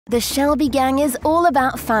The Shelby gang is all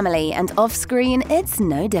about family, and off-screen, it's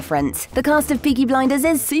no different. The cast of Peaky Blinders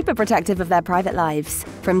is super protective of their private lives.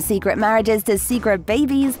 From secret marriages to secret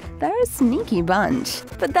babies, they're a sneaky bunch.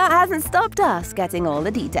 But that hasn't stopped us getting all the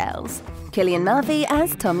details. Cillian Murphy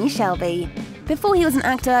as Tommy Shelby. Before he was an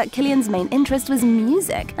actor, Cillian's main interest was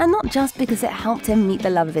music, and not just because it helped him meet the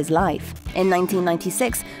love of his life. In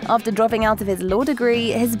 1996, after dropping out of his law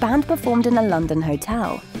degree, his band performed in a London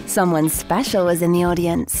hotel. Someone special was in the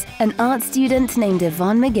audience, an art student named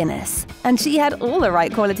Yvonne McGuinness, and she had all the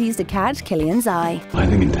right qualities to catch Cillian's eye. I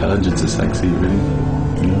think intelligence is sexy, really.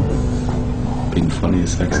 You know, being funny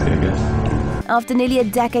is sexy, I guess. After nearly a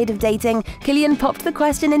decade of dating, Cillian popped the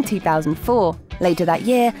question in 2004. Later that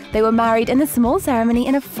year, they were married in a small ceremony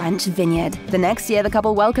in a French vineyard. The next year, the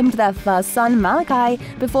couple welcomed their first son, Malachi,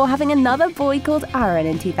 before having another boy called Aaron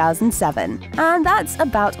in 2007. And that's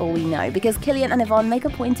about all we know, because Cillian and Yvonne make a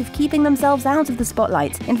point of keeping themselves out of the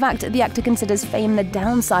spotlight. In fact, the actor considers fame the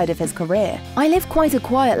downside of his career. "I live quite a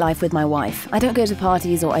quiet life with my wife. I don't go to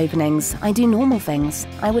parties or openings. I do normal things.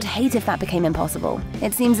 I would hate if that became impossible.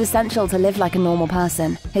 It seems essential to live like a normal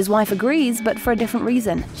person." His wife agrees, but for a different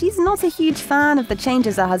reason. She's not a huge fan of the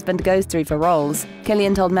changes her husband goes through for roles.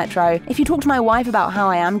 Cillian told Metro, "If you talk to my wife about how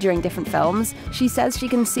I am during different films, she says she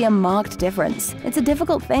can see a marked difference. It's a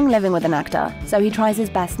difficult thing living with an actor, so he tries his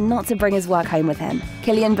best not to bring his work home with him."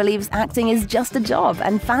 Cillian believes acting is just a job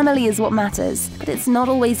and family is what matters, but it's not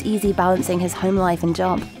always easy balancing his home life and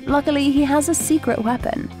job. Luckily, he has a secret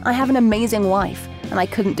weapon. "I have an amazing wife, and I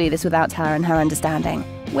couldn't do this without her and her understanding,"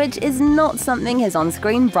 which is not something his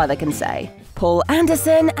on-screen brother can say. Paul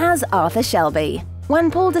Anderson as Arthur Shelby.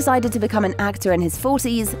 When Paul decided to become an actor in his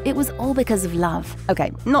 40s, it was all because of love.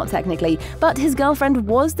 Okay, not technically, but his girlfriend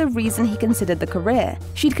was the reason he considered the career.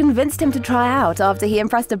 She'd convinced him to try out after he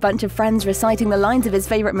impressed a bunch of friends reciting the lines of his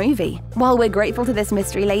favorite movie. While we're grateful to this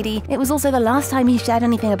mystery lady, it was also the last time he shared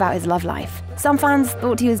anything about his love life. Some fans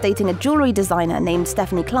thought he was dating a jewelry designer named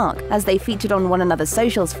Stephanie Clark, as they featured on one another's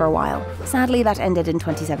socials for a while. Sadly, that ended in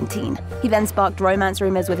 2017. He then sparked romance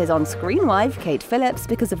rumors with his on-screen wife, Kate Phillips,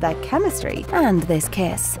 because of their chemistry and this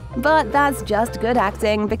kiss. But that's just good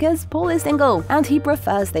acting, because Paul is single, and he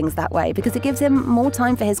prefers things that way because it gives him more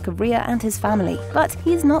time for his career and his family. But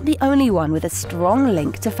he's not the only one with a strong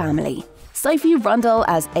link to family. Sophie Rundle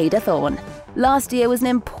as Ada Thorne. Last year was an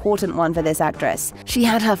important one for this actress. She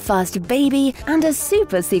had her first baby and a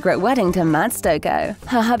super secret wedding to Matt Stokoe.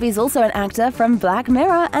 Her hubby's also an actor from Black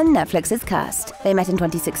Mirror and Netflix's Cursed. They met in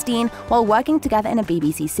 2016 while working together in a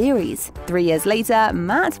BBC series. 3 years later,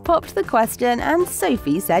 Matt popped the question and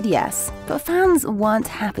Sophie said yes. But fans weren't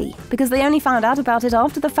happy because they only found out about it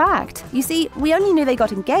after the fact. You see, we only knew they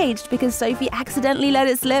got engaged because Sophie accidentally let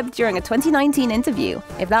it slip during a 2019 interview.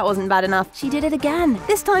 If that wasn't bad enough, she did it again,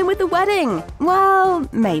 this time with the wedding. Well,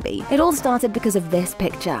 maybe. It all started because of this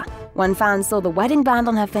picture. When fans saw the wedding band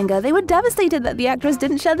on her finger, they were devastated that the actress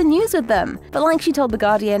didn't share the news with them. But like she told The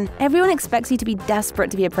Guardian, "Everyone expects you to be desperate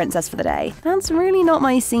to be a princess for the day. That's really not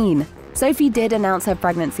my scene." Sophie did announce her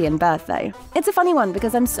pregnancy and birth, though. It's a funny one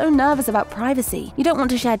because I'm so nervous about privacy. You don't want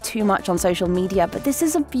to share too much on social media, but this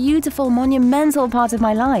is a beautiful, monumental part of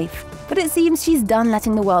my life. But it seems she's done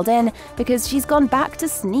letting the world in because she's gone back to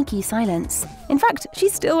sneaky silence. In fact, she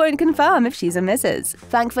still won't confirm if she's a Mrs.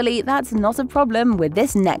 Thankfully, that's not a problem with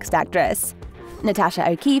this next actress. Natasha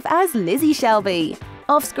O'Keefe as Lizzie Shelby.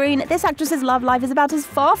 Off-screen, this actress's love life is about as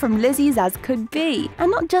far from Lizzie's as could be,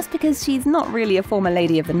 and not just because she's not really a former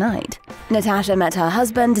lady of the night. Natasha met her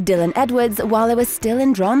husband, Dylan Edwards, while they were still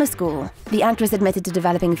in drama school. The actress admitted to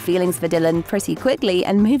developing feelings for Dylan pretty quickly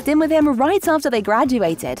and moved in with him right after they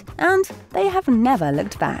graduated, and they have never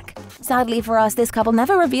looked back. Sadly for us, this couple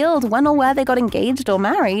never revealed when or where they got engaged or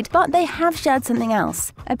married, but they have shared something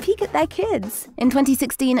else, a peek at their kids. In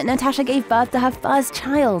 2016, Natasha gave birth to her first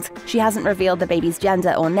child. She hasn't revealed the baby's gender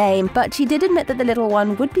or name, but she did admit that the little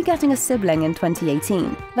one would be getting a sibling in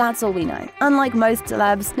 2018. That's all we know. Unlike most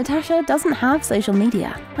celebs, Natasha doesn't have social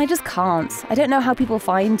media. I just can't. I don't know how people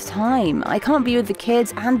find time. I can't be with the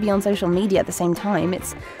kids and be on social media at the same time.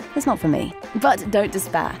 It's not for me. But don't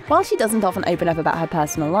despair. While she doesn't often open up about her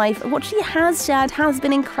personal life, what she has shared has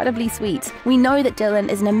been incredibly sweet. We know that Dylan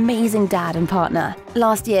is an amazing dad and partner.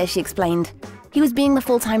 Last year, she explained, "He was being the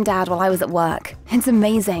full-time dad while I was at work. It's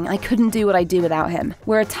amazing. I couldn't do what I do without him.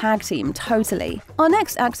 We're a tag team, totally." Our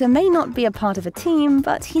next actor may not be a part of a team,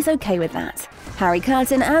 but he's okay with that.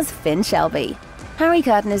 Kirton as Finn Shelby. Harry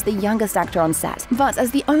Kirton is the youngest actor on set, but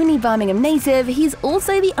as the only Birmingham native, he's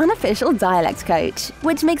also the unofficial dialect coach,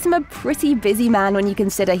 which makes him a pretty busy man when you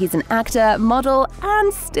consider he's an actor, model,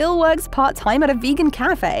 and still works part-time at a vegan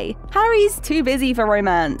cafe. Harry's too busy for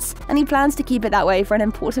romance, and he plans to keep it that way for an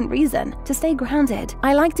important reason: to stay grounded.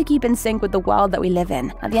 I like to keep in sync with the world that we live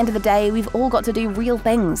in. At the end of the day, we've all got to do real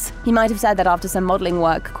things. He might have said that after some modeling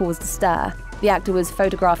work caused a stir. The actor was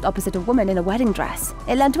photographed opposite a woman in a wedding dress.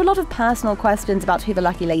 It led to a lot of personal questions about who the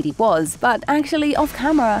lucky lady was, but actually, off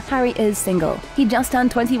camera, Harry is single. He just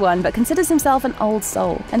turned 21 but considers himself an old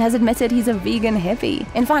soul and has admitted he's a vegan hippie.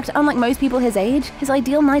 In fact, unlike most people his age, his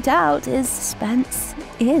ideal night out is spent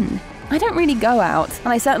in. I don't really go out, and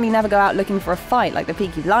I certainly never go out looking for a fight like the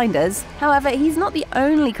Peaky Blinders. However, he's not the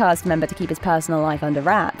only cast member to keep his personal life under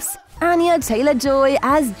wraps. Anya Taylor-Joy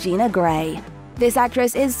as Gina Gray. This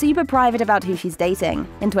actress is super private about who she's dating.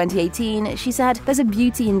 In 2018, she said, "There's a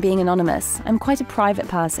beauty in being anonymous. I'm quite a private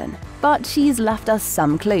person." But she's left us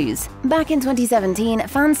some clues. Back in 2017,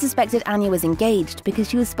 fans suspected Anya was engaged because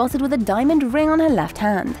she was spotted with a diamond ring on her left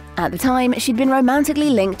hand. At the time, she'd been romantically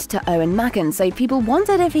linked to Owen Macken, so people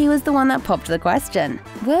wondered if he was the one that popped the question.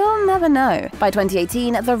 We'll never know. By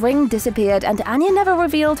 2018, the ring disappeared and Anya never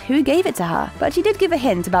revealed who gave it to her, but she did give a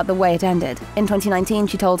hint about the way it ended. In 2019,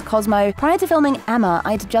 she told Cosmo, "Prior to filming Emma,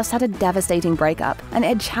 I'd just had a devastating breakup, and it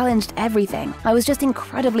had challenged everything. I was just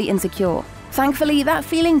incredibly insecure." Thankfully, that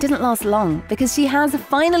feeling didn't last long, because she has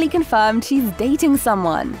finally confirmed she's dating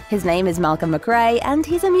someone. His name is Malcolm McRae, and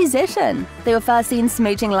he's a musician. They were first seen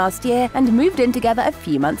smooching last year and moved in together a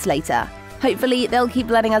few months later. Hopefully, they'll keep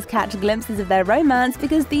letting us catch glimpses of their romance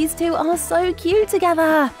because these two are so cute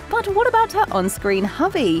together. But what about her on-screen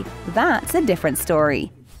hubby? That's a different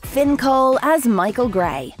story. Finn Cole as Michael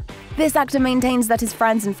Gray. This actor maintains that his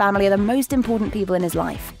friends and family are the most important people in his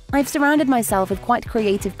life. I've surrounded myself with quite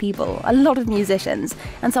creative people, a lot of musicians,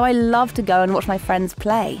 and so I love to go and watch my friends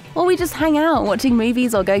play. Or we just hang out watching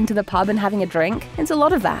movies or going to the pub and having a drink. It's a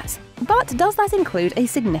lot of that. But does that include a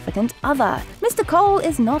significant other? Mr. Cole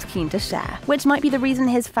is not keen to share, which might be the reason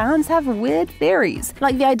his fans have weird theories,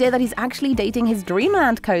 like the idea that he's actually dating his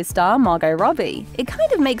Dreamland co-star Margot Robbie. It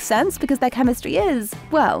kind of makes sense because their chemistry is,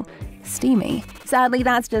 well, steamy. Sadly,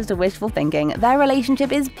 that's just a wishful thinking. Their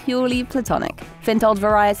relationship is purely platonic. Finn told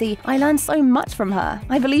Variety, "I learned so much from her.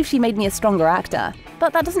 I believe she made me a stronger actor."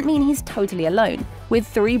 But that doesn't mean he's totally alone. With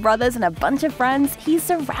 3 brothers and a bunch of friends, he's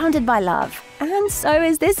surrounded by love. And so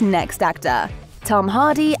is this next actor, Tom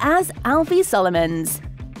Hardy as Alfie Solomons.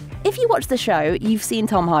 If you watch the show, you've seen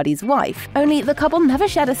Tom Hardy's wife, only the couple never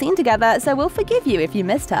shared a scene together, so we'll forgive you if you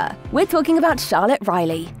missed her. We're talking about Charlotte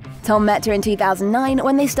Riley. Tom met her in 2009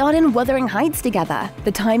 when they starred in Wuthering Heights together.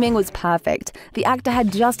 The timing was perfect. The actor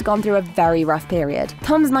had just gone through a very rough period.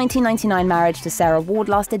 Tom's 1999 marriage to Sarah Ward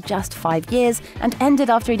lasted just 5 years and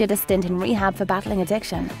ended after he did a stint in rehab for battling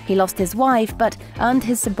addiction. He lost his wife, but earned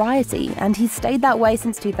his sobriety, and he's stayed that way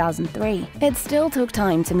since 2003. It still took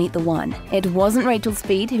time to meet the one. It wasn't Rachel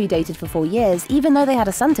Speed, who he dated for 4 years, even though they had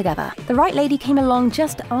a son together. The right lady came along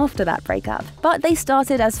just after that breakup. But they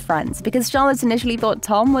started as friends because Charlotte initially thought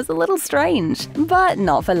Tom was a little strange, but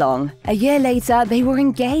not for long. A year later, they were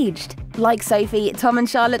engaged. Like Sophie, Tom and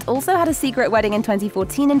Charlotte also had a secret wedding in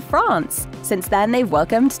 2014 in France. Since then, they've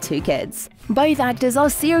welcomed 2 kids. Both actors are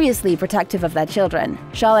seriously protective of their children.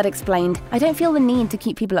 Charlotte explained, "I don't feel the need to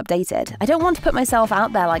keep people updated. I don't want to put myself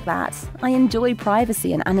out there like that. I enjoy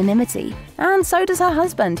privacy and anonymity." And so does her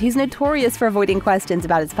husband, who's notorious for avoiding questions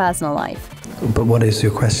about his personal life. But what is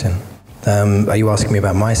your question? Are you asking me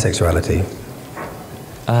about my sexuality?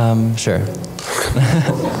 Sure.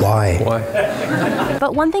 Why?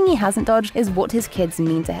 But one thing he hasn't dodged is what his kids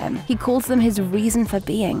mean to him. He calls them his reason for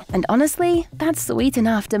being. And honestly, that's sweet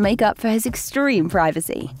enough to make up for his extreme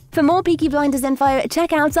privacy. For more Peaky Blinders info,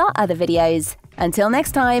 check out our other videos. Until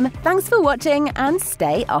next time, thanks for watching and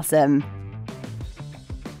stay awesome.